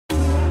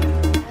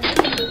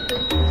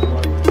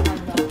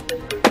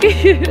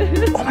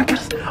Oh my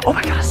goodness. Oh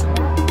my goodness.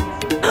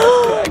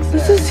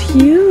 This is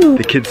huge.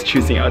 The kid's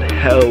choosing out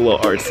hella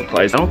art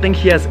supplies. I don't think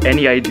he has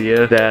any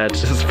idea that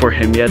this is for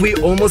him yet. We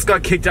almost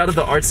got kicked out of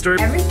the art store.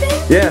 Everything?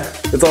 Yeah,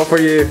 it's all for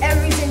you.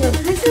 Every single.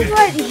 This is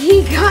what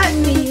he got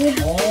me.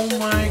 Oh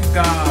my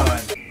god.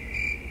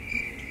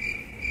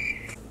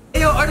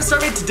 Hey yo, Artist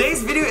Army,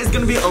 today's video is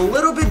gonna be a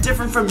little bit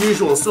different from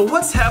usual. So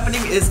what's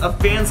happening is a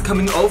fan's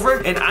coming over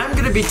and I'm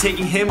gonna be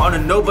taking him on a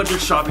no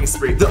budget shopping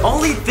spree. The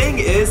only thing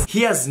is,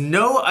 he has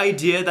no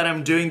idea that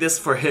I'm doing this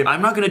for him.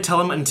 I'm not gonna tell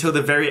him until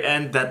the very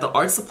end that the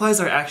art supplies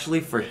are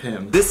actually for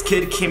him. This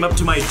kid came up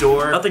to my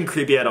door, nothing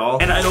creepy at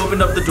all, and I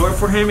opened up the door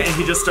for him and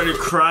he just started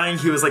crying.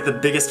 He was like the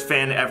biggest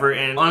fan ever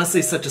and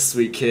honestly such a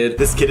sweet kid.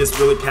 This kid is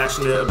really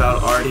passionate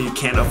about art. He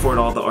can't afford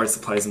all the art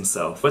supplies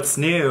himself. What's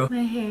new?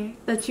 My hair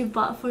that you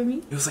bought for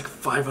me. It was like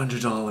 $500.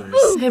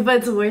 Hey, but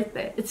it's worth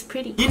it. It's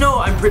pretty. You know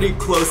I'm pretty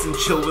close and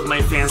chill with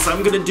my fans, so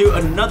I'm gonna do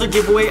another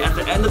giveaway at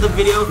the end of the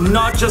video.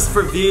 Not just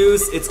for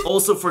views, it's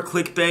also for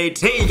clickbait.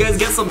 Hey, you guys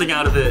get something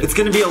out of it. It's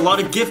gonna be a lot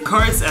of gift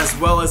cards as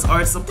well as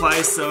art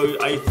supplies, so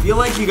I feel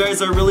like you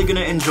guys are really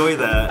gonna enjoy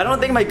that. I don't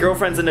think my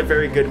girlfriend's in a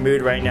very good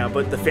mood right now,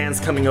 but the fan's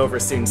coming over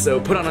soon, so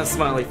put on a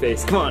smiley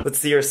face. Come on, let's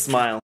see her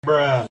smile.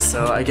 Bruh.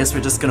 So I guess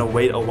we're just gonna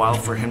wait a while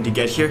for him to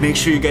get here. Make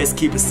sure you guys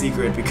keep a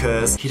secret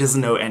because he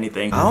doesn't know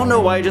anything. I don't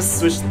know why I just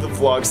switched to the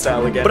vlog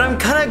style again, but I'm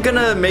kinda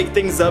gonna make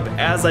things up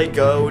as I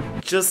go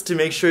just to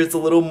make sure it's a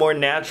little more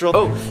natural.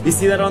 Oh, you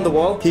see that on the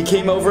wall? He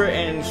came over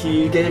and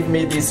he gave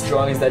me these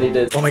drawings that he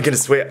did. Oh my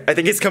goodness, wait, I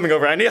think he's coming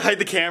over. I need to hide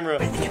the camera.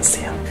 Wait, you can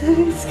see him.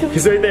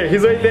 He's right there,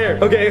 he's right there.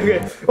 Okay,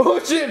 okay.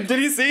 Oh shit, did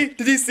he see?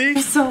 Did he see?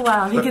 He's so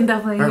loud. He can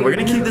definitely hear. Alright, we're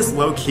gonna keep this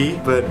low key,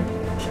 but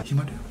he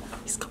might do.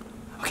 He's coming.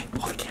 Okay,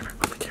 hold the camera.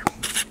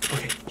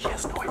 Okay, he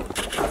has no idea.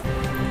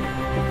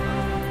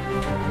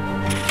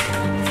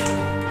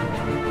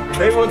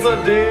 Hey, what's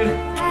up, dude?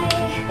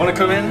 Hi. Wanna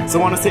come in? So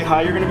wanna say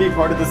hi? You're gonna be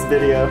part of this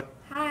video.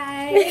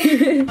 Hi.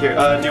 Here,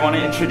 do you wanna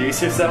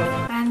introduce yourself?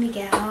 I'm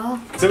Miguel.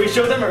 So we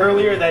showed them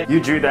earlier that you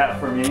drew that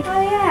for me.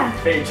 Oh yeah.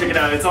 Hey, check it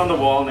out, it's on the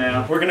wall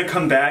now. We're gonna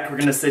come back, we're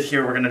gonna sit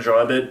here, we're gonna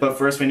draw a bit, but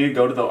first we need to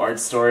go to the art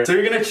store. So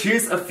you're gonna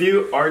choose a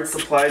few art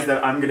supplies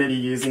that I'm gonna be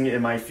using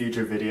in my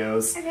future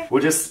videos. Okay.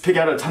 We'll just pick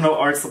out a ton of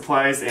art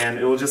supplies and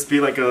it will just be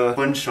like a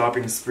fun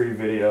shopping spree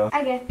video.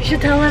 Okay. You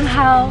should tell him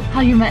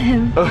how you met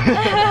him.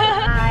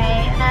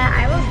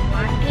 I was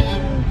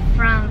walking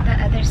from the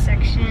other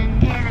section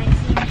and I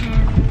seen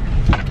him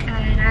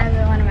and I was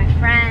with one of my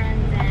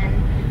friends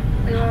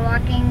and we were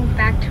walking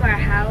back to our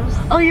house.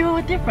 Oh, you were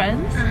with your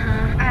friends?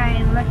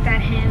 I looked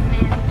at him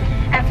and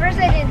at first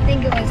I didn't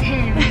think it was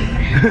him.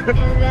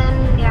 And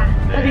then, yeah.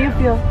 How do you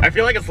feel? I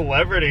feel like a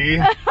celebrity.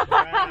 Just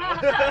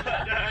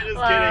kidding.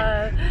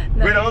 Nice.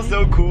 Wait, that was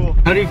so cool.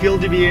 How do you feel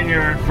to be in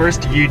your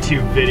first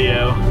YouTube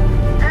video?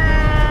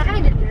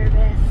 Kind of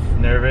nervous.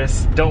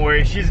 Nervous? Don't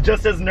worry, she's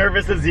just as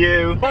nervous as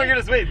you. Oh my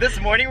goodness, wait, this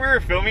morning we were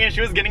filming and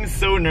she was getting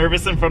so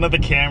nervous in front of the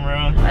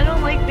camera. I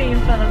don't like being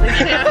in front of the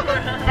camera.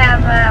 I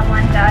have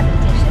one dog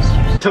and 2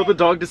 sisters. Tell the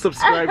dog to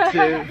subscribe too.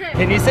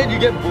 And you said you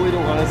get bullied a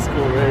lot at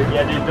school, right?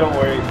 Yeah, dude, don't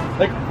worry.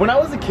 Like, when I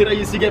was a kid, I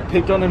used to get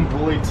picked on and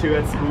bullied too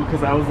at school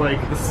because I was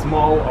like the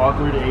small,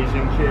 awkward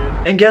Asian kid.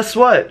 And guess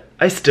what?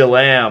 I still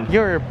am.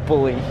 You're a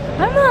bully.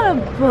 I'm not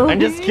a bully. I'm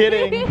just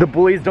kidding. The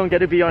bullies don't get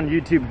to be on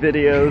YouTube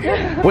videos.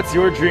 What's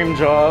your dream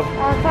job?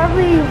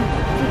 Probably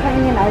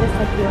becoming an artist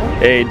like you.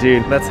 Hey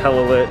dude, that's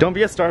hella lit. Don't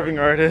be a starving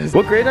artist.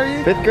 What grade are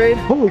you? 5th grade?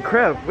 Holy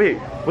crap, wait,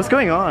 what's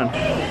going on?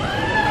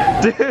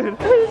 Dude.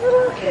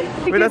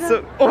 Wait, that's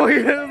so, oh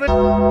my god.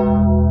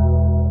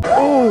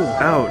 Oh,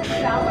 ouch.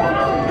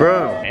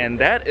 Bro. And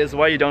that is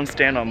why you don't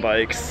stand on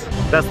bikes.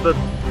 That's the,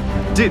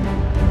 dude.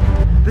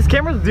 This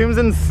camera zooms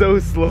in so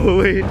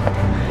slowly.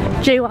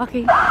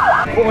 Jaywalking.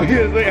 Oh my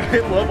goodness, wait, I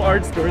love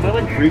art stores. I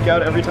like freak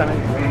out every time I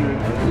go in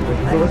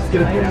there. So let's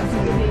get a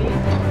dance.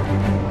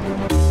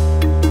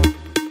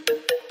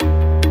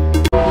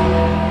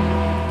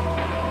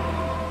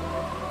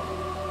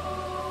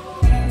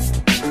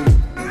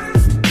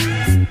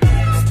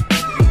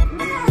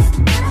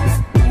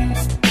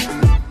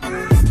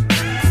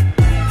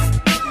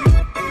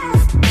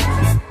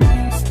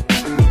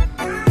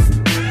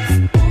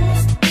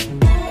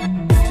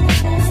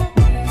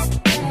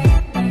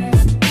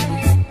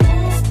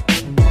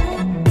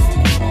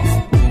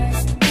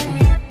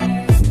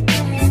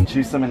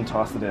 Choose some and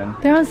toss it in.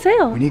 They're on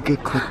sale. We need good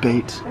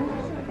clickbait.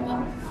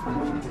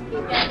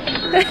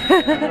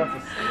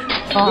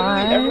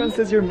 Everyone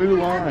says you're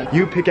Mulan.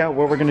 You pick out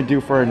what we're gonna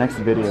do for our next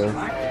video.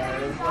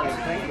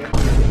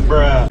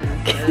 Bruh.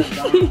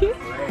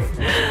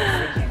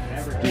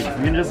 You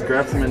can just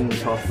grab some and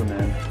toss them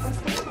in.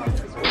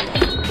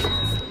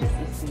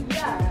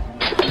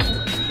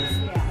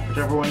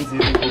 Whichever ones you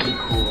think will be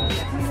cool.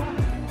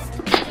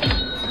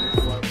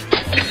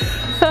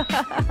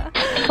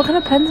 What kind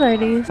of pens are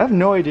these? I have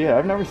no idea.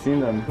 I've never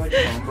seen them. Like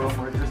combo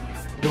markers.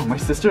 Yo, my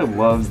sister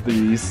loves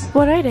these.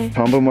 What are they?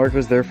 Combo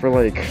markers. They're for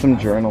like some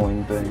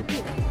journaling thing.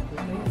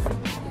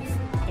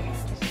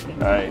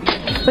 All right.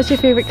 What's your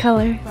favorite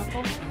color?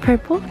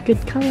 Purple,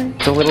 good color.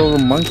 It's a little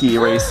monkey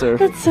eraser.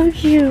 That's so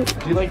cute.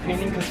 Do you like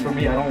painting? Because for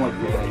me, I don't like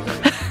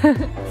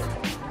painting.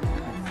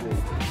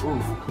 Ooh,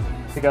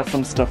 I got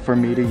some stuff for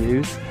me to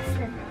use.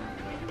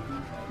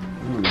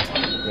 Ooh,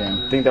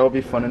 yeah. Think that would be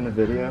fun in the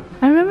video?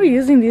 I remember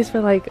using these for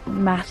like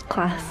math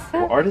class.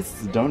 Well,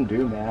 artists don't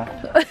do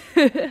math.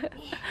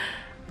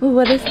 Ooh,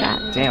 what is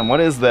that? Damn, what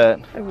is that?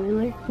 A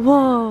ruler?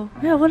 Whoa.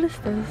 Yeah, what is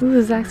this?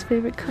 Ooh, Zach's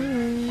favorite color.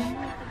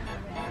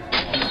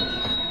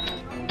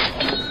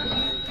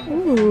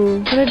 Ooh,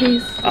 what are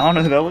these? I don't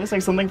know, that looks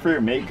like something for your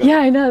makeup. Yeah,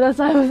 I know, that's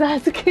why I was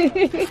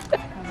asking.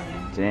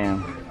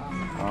 Damn.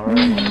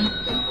 Alright.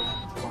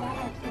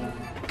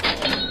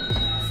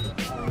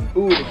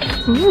 Ooh.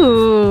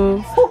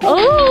 Ooh.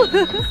 Oh!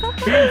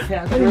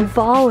 I'm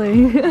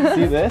falling.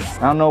 See this?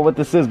 I don't know what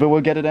this is, but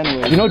we'll get it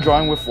anyway. You know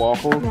drawing with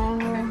waffles?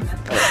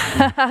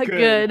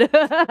 Good.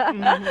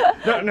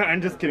 No,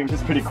 I'm just kidding.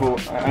 She's pretty cool.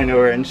 I know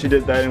her, and she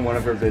did that in one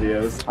of her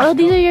videos. Oh,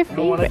 these are your I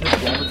don't want to favorite.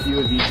 just grab a few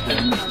of each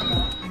thing.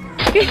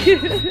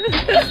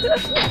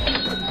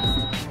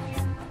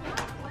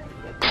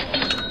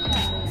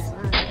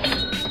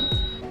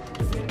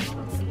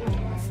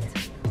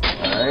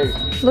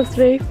 Alright. Looks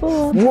very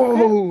full.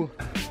 Whoa!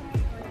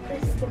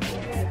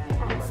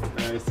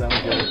 Alright,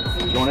 sounds good.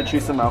 Do you want to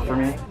choose some out for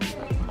me?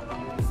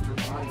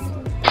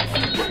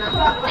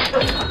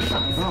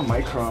 Oh,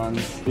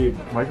 microns. Dude,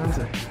 microns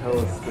are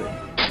hella sick.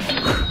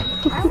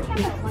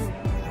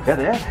 Yeah,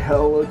 they have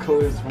hella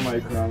colors for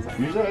microns.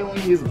 Usually I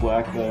only use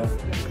black though.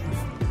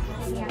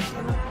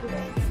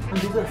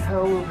 These are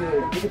hella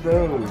big. Look at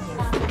those.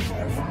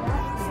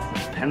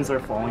 Pens are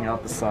falling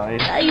out the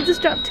side. Ah, you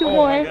just dropped two Oh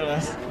more. my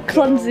goodness.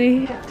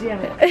 Clumsy. Damn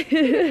it.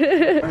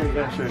 Alright,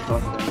 gotta show you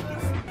something.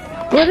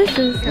 What is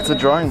this? It's a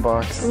drawing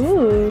box.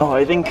 Ooh. Oh,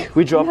 I think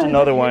we dropped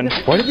another one.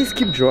 Why do these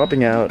keep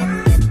dropping out?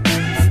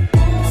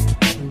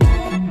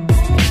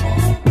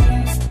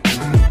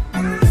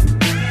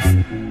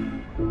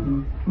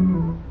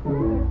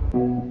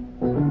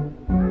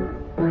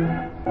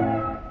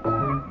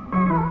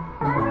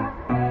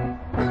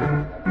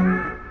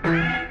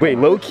 Wait,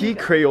 low-key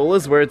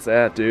Crayola's where it's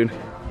at, dude.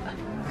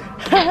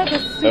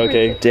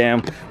 Okay,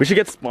 damn. We should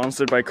get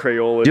sponsored by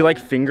Crayola. Do you like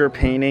finger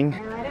painting? No,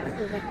 I don't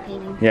really like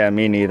painting. Yeah,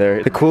 me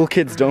neither. The cool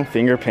kids don't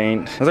finger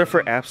paint. Those are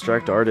for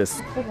abstract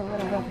artists. With a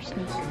little rubber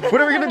snake. What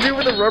are we gonna do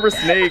with a rubber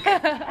snake?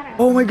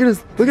 Oh my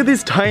goodness, look at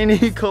these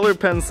tiny color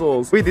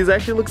pencils. Wait, these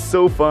actually look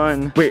so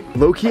fun. Wait,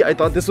 low-key, I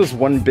thought this was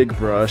one big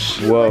brush.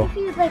 Whoa. What if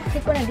you like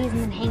pick one of these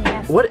and then hang it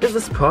up? What is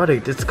this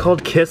product? It's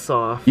called Kiss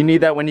Off. You need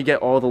that when you get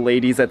all the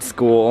ladies at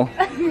school.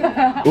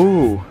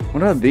 Ooh,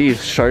 what are these?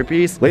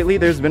 Sharpies? Lately,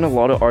 there's been a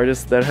lot of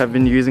artists that have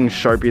been using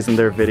Sharpies in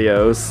their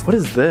videos. What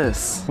is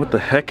this? What the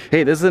heck?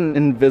 Hey, this is an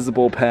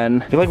invisible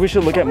pen. I feel like we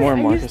should look at more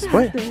markers.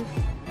 What? You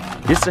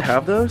used to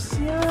have those?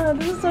 Yeah,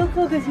 this is so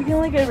cool because you can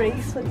like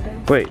erase with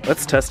them. Wait,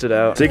 let's test it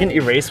out. So you can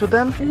erase with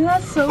them? Isn't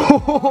that so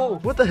Oh,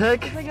 what the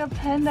heck? It's like a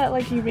pen that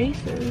like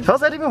erases. How's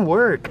that even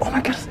work? Oh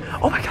my goodness.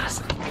 Oh my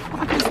goodness. Oh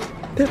my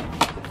goodness.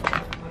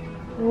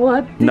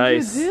 What did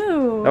Nice. you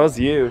do? That was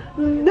you.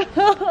 No.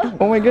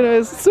 Oh my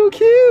goodness, so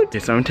cute. Okay,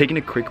 so I'm taking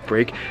a quick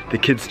break. The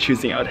kid's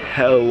choosing out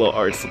hella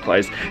art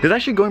supplies. It's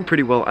actually going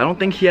pretty well. I don't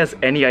think he has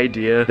any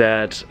idea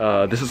that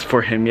this is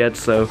for him yet,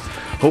 so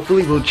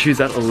hopefully we'll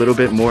choose out a little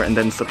bit more and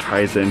then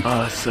surprise him.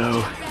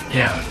 So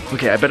yeah,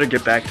 okay, I better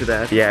get back to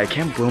that. Yeah, I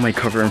can't blow my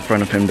cover in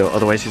front of him though,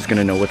 otherwise he's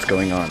gonna know what's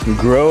going on.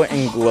 Grow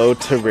and Glow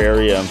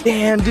Terrarium.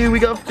 Damn, dude, we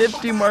got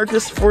 50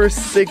 markers for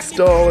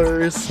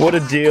 $6. What a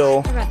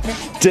deal. What about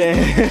this?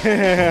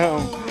 Damn.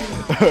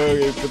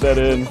 Okay, put that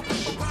in.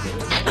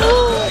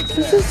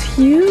 This is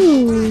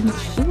huge.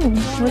 Ooh,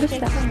 what is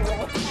that?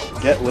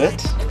 Get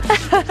lit?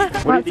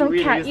 What Want do some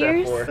you think cat we'd use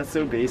ears? that for? That's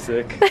so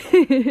basic.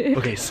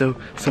 Okay, so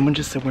someone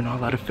just said we're not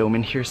allowed to film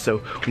in here,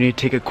 so we need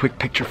to take a quick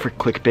picture for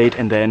clickbait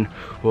and then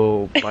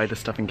we'll buy the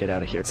stuff and get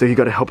out of here. So you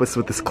gotta help us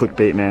with this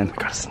clickbait, man. We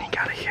gotta sneak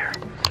out of here.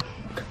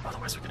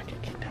 Otherwise we're gonna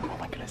get kicked out. Oh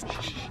my goodness.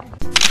 Shh, shh, shh.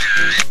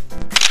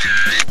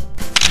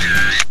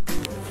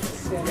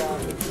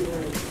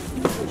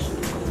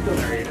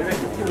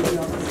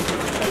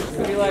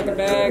 Would you like a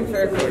bag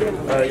for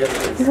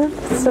Yes.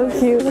 That's so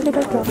cute. Look at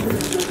that dog.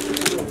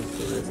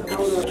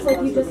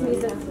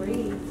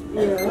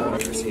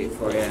 receipt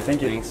for you?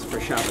 Thank you. Thanks for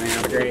shopping.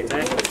 Have a great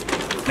day.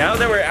 Now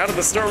that we're out of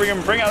the store, we're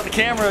gonna bring out the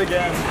camera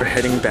again. We're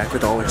heading back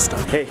with all our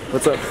stuff. Hey,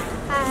 what's up?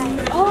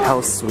 Hi.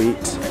 How sweet.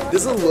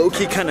 This is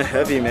low-key kind of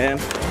heavy, man.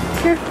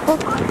 Careful.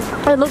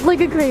 I look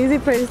like a crazy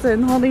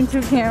person holding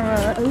two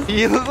cameras.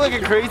 You look like a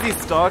crazy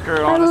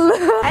stalker,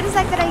 honestly. I just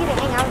like that I get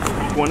to hang out with you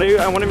guys. One day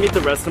I want to meet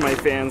the rest of my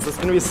fans. That's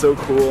gonna be so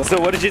cool. So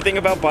what did you think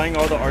about buying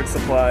all the art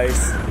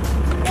supplies?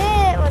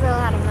 It was a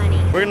lot of money.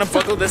 We're gonna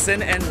buckle this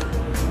in and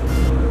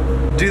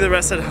do the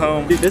rest at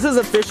home. Dude, this is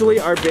officially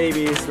our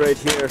babies right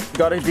here. We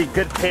gotta be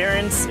good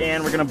parents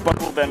and we're gonna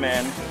buckle them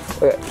in.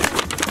 Okay,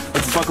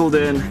 it's buckled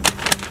in.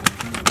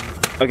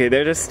 Okay,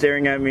 they're just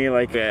staring at me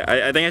like,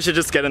 I think I should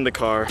just get in the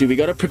car. Dude, we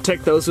gotta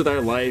protect those with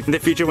our life. In the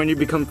future, when you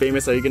become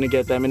famous, are you gonna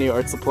get that many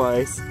art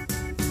supplies?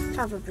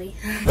 Probably.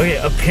 Okay,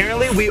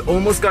 apparently we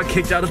almost got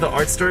kicked out of the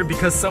art store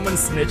because someone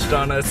snitched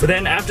on us. But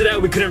then after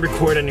that, we couldn't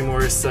record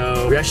anymore,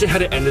 so we actually had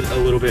to end it a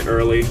little bit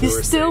early. You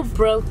still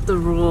broke the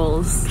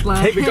rules.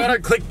 Like... Hey, we got our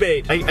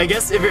clickbait. I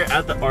guess if you're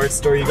at the art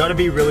store, you gotta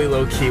be really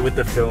low-key with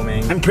the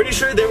filming. I'm pretty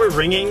sure they were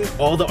ringing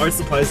all the art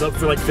supplies up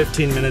for like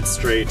 15 minutes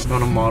straight. I'm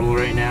on a model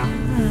right now.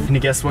 Can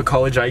you guess what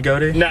college I go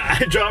to? Nah,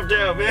 I dropped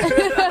out, man.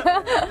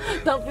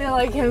 Don't be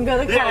like him,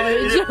 go to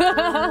college.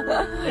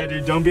 Yeah,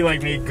 dude, don't be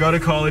like me. Go to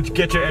college,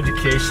 get your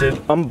education.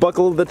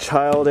 Unbuckle the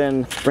child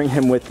and bring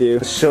him with you.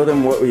 Show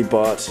them what we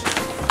bought.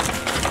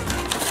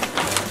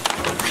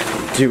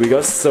 Dude, we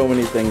got so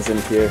many things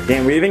in here.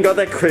 Damn, we even got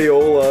that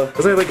Crayola.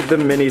 Those are like the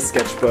mini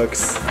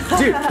sketchbooks.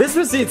 Dude, this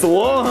receipt's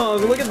long.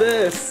 Look at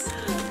this.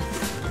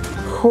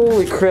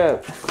 Holy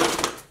crap.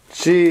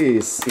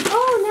 Jeez.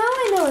 Oh, now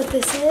I know what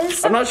this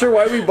is. I'm not sure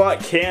why we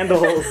bought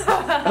candles.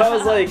 I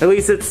was like, at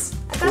least it's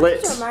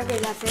lit.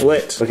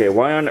 Lit. Okay,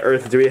 why on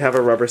earth do we have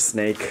a rubber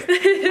snake?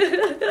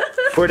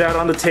 Pour it out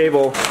on the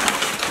table.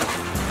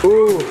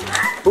 Ooh,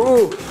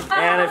 ooh,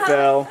 and it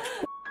fell.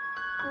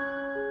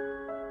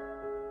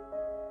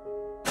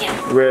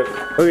 Rip.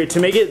 Okay, to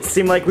make it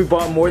seem like we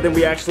bought more than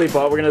we actually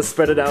bought, we're gonna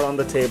spread it out on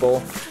the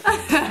table.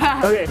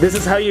 Okay, this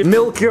is how you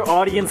milk your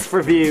audience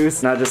for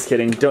views. Not just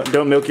kidding.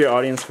 Don't milk your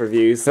audience for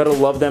views. You gotta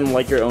love them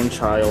like your own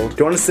child. Do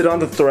you wanna sit on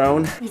the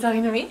throne? You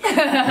talking to me?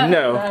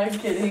 No. I'm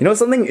kidding. You know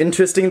something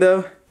interesting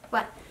though?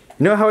 What?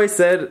 You know how I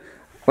said,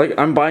 like,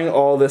 I'm buying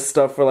all this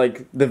stuff for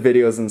like the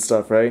videos and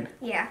stuff, right?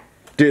 Yeah.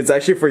 Dude, it's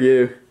actually for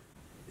you.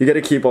 You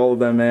gotta keep all of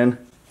them, man.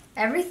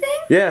 Everything?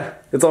 Yeah,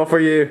 it's all for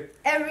you.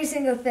 Every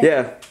single thing.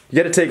 Yeah, you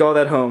gotta take all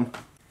that home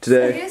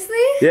today. Seriously?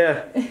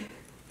 Yeah,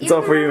 it's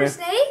all for you, man.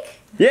 Snake?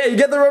 Yeah, you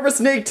get the rubber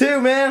snake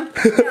too, man.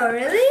 Oh,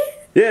 really?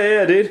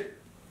 Yeah, dude.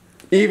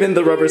 Even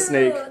the rubber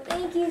snake.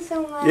 Thank you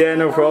so much. Yeah,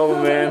 no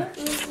problem, man.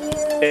 Thank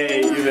you.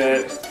 Hey, you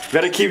bet.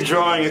 Better keep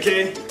drawing,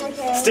 okay?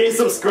 Okay. Stay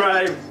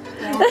subscribed.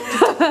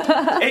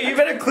 Yeah. Hey, you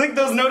better click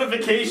those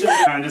notifications.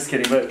 No, I'm just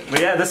kidding, but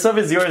yeah, this stuff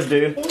is yours,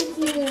 dude. Thank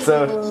you.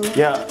 So,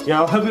 yeah,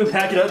 I'll help you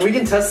pack it up. We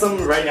can test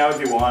them right now if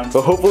you want.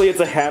 But hopefully it's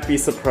a happy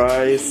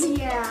surprise.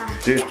 Yeah.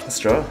 Dude, let's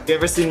draw. You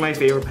ever seen my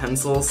favorite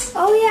pencils?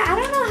 Oh yeah, I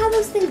don't know how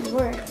those things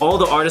work. All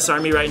the Artist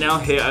Army right now,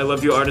 hey, I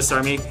love you Artist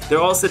Army,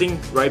 they're all sitting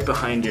right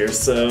behind you,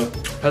 so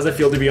how's it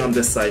feel to be on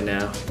this side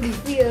now? It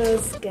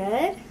feels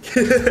good.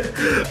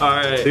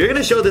 Alright, you're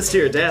gonna show this to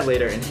your dad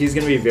later and he's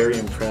gonna be very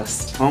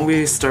impressed. Why don't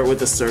we start with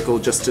the circle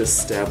just to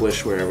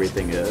establish where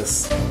everything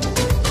is.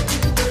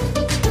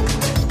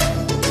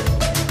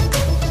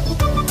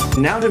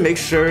 Now to make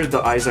sure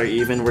the eyes are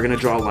even, we're gonna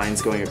draw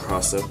lines going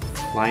across it.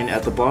 Line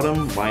at the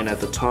bottom, line at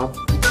the top.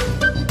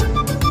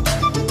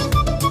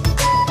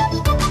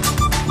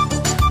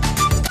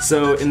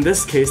 So in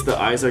this case, the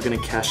eyes are gonna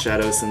cast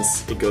shadows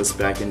since it goes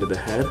back into the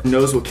head.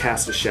 Nose will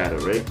cast a shadow,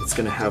 right? It's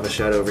gonna have a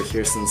shadow over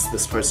here since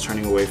this part's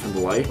turning away from the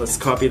light. Let's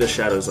copy the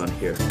shadows on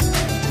here.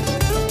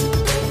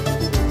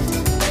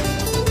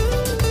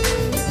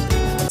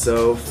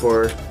 So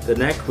for the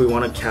neck, we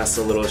want to cast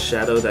a little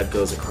shadow that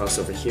goes across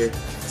over here.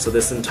 So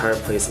this entire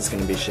place is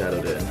going to be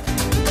shadowed in.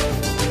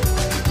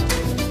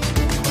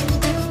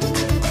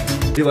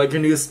 Do you like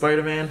your new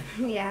Spider-Man?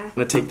 Yeah. I'm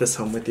going to take this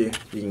home with you.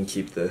 You can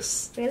keep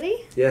this.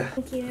 Really? Yeah.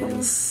 Thank you. I'm going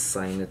to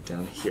sign it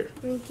down here.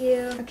 Thank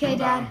you. Okay,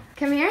 Dad.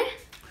 Come here.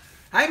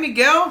 Hi,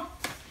 Miguel.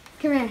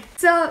 Come here.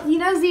 So, you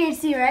know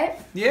ZRC, right?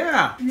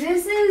 Yeah.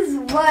 This is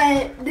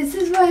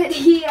what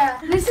he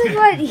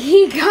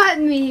got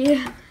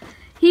me.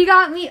 He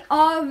got me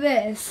all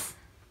this.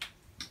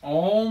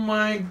 Oh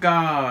my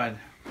God.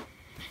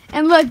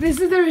 And look, this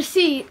is the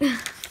receipt.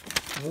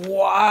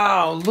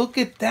 Wow, look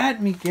at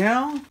that,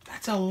 Miguel.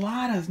 That's a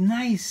lot of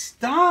nice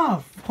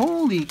stuff.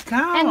 Holy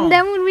cow. And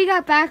then when we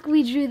got back,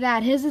 we drew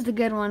that. His is the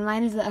good one.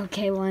 Mine is the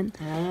okay one.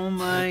 Oh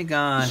my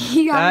God.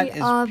 He got me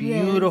that all is this.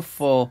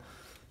 beautiful.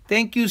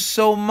 Thank you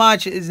so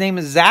much. His name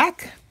is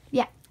Zach?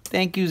 Yeah.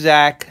 Thank you,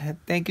 Zach.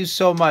 Thank you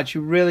so much.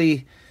 You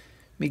really,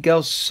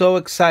 Miguel's so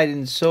excited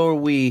and so are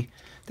we.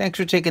 Thanks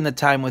for taking the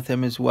time with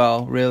him as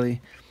well,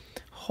 really.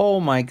 Oh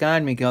my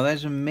God, Miguel,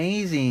 that's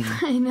amazing.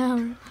 I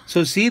know.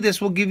 So see,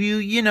 this will give you,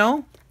 you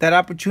know, that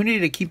opportunity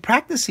to keep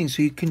practicing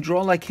so you can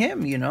draw like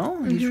him, you know?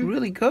 Mm-hmm. He's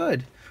really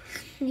good.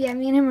 Yeah,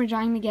 me and him were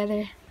drawing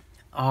together.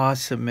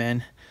 Awesome,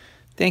 man.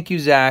 Thank you,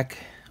 Zach.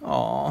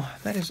 Oh,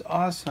 that is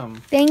awesome.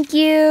 Thank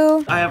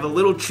you. I have a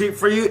little treat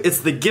for you.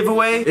 It's the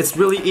giveaway. It's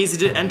really easy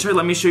to enter.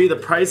 Let me show you the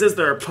prizes.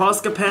 There are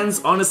Posca pens.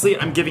 Honestly,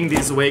 I'm giving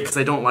these away because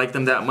I don't like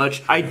them that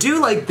much. I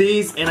do like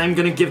these and I'm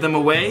gonna give them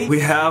away. We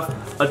have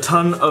a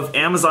ton of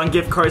Amazon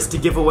gift cards to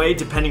give away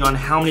depending on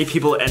how many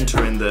people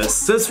enter in this.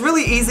 So it's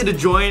really easy to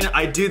join.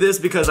 I do this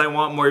because I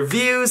want more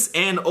views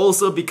and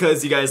also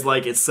because you guys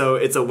like it. So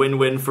it's a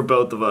win-win for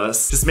both of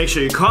us. Just make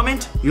sure you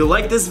comment, you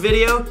like this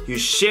video, you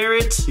share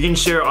it. You can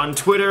share it on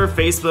Twitter,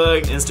 Facebook,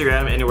 Facebook,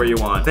 Instagram, anywhere you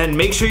want. Then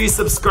make sure you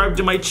subscribe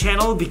to my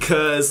channel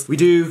because we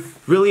do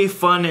really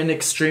fun and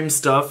extreme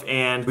stuff,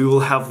 and we will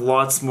have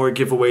lots more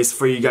giveaways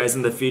for you guys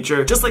in the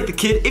future. Just like the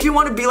kid. If you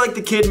want to be like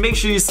the kid, make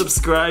sure you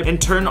subscribe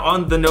and turn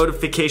on the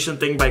notification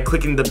thing by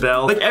clicking the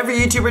bell. Like every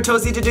YouTuber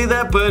tells you to do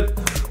that, but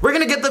we're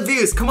gonna get the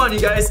views. Come on, you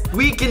guys.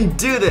 We can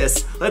do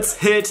this. Let's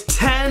hit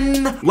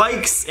 10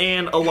 likes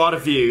and a lot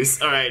of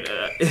views. Alright,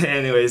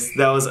 anyways,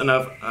 that was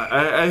enough.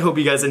 I hope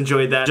you guys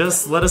enjoyed that.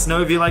 Just let us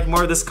know if you like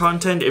more of this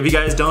content. If you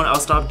guys don't, I'll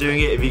stop doing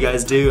it. If you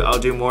guys do, I'll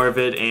do more of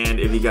it. And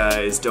if you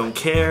guys don't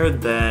care,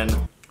 then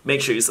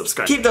make sure you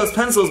subscribe. Keep those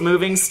pencils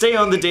moving, stay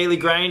on the daily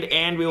grind,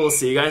 and we will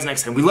see you guys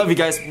next time. We love you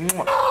guys.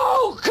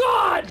 Oh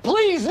God,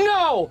 please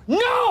no!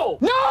 No!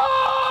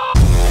 No!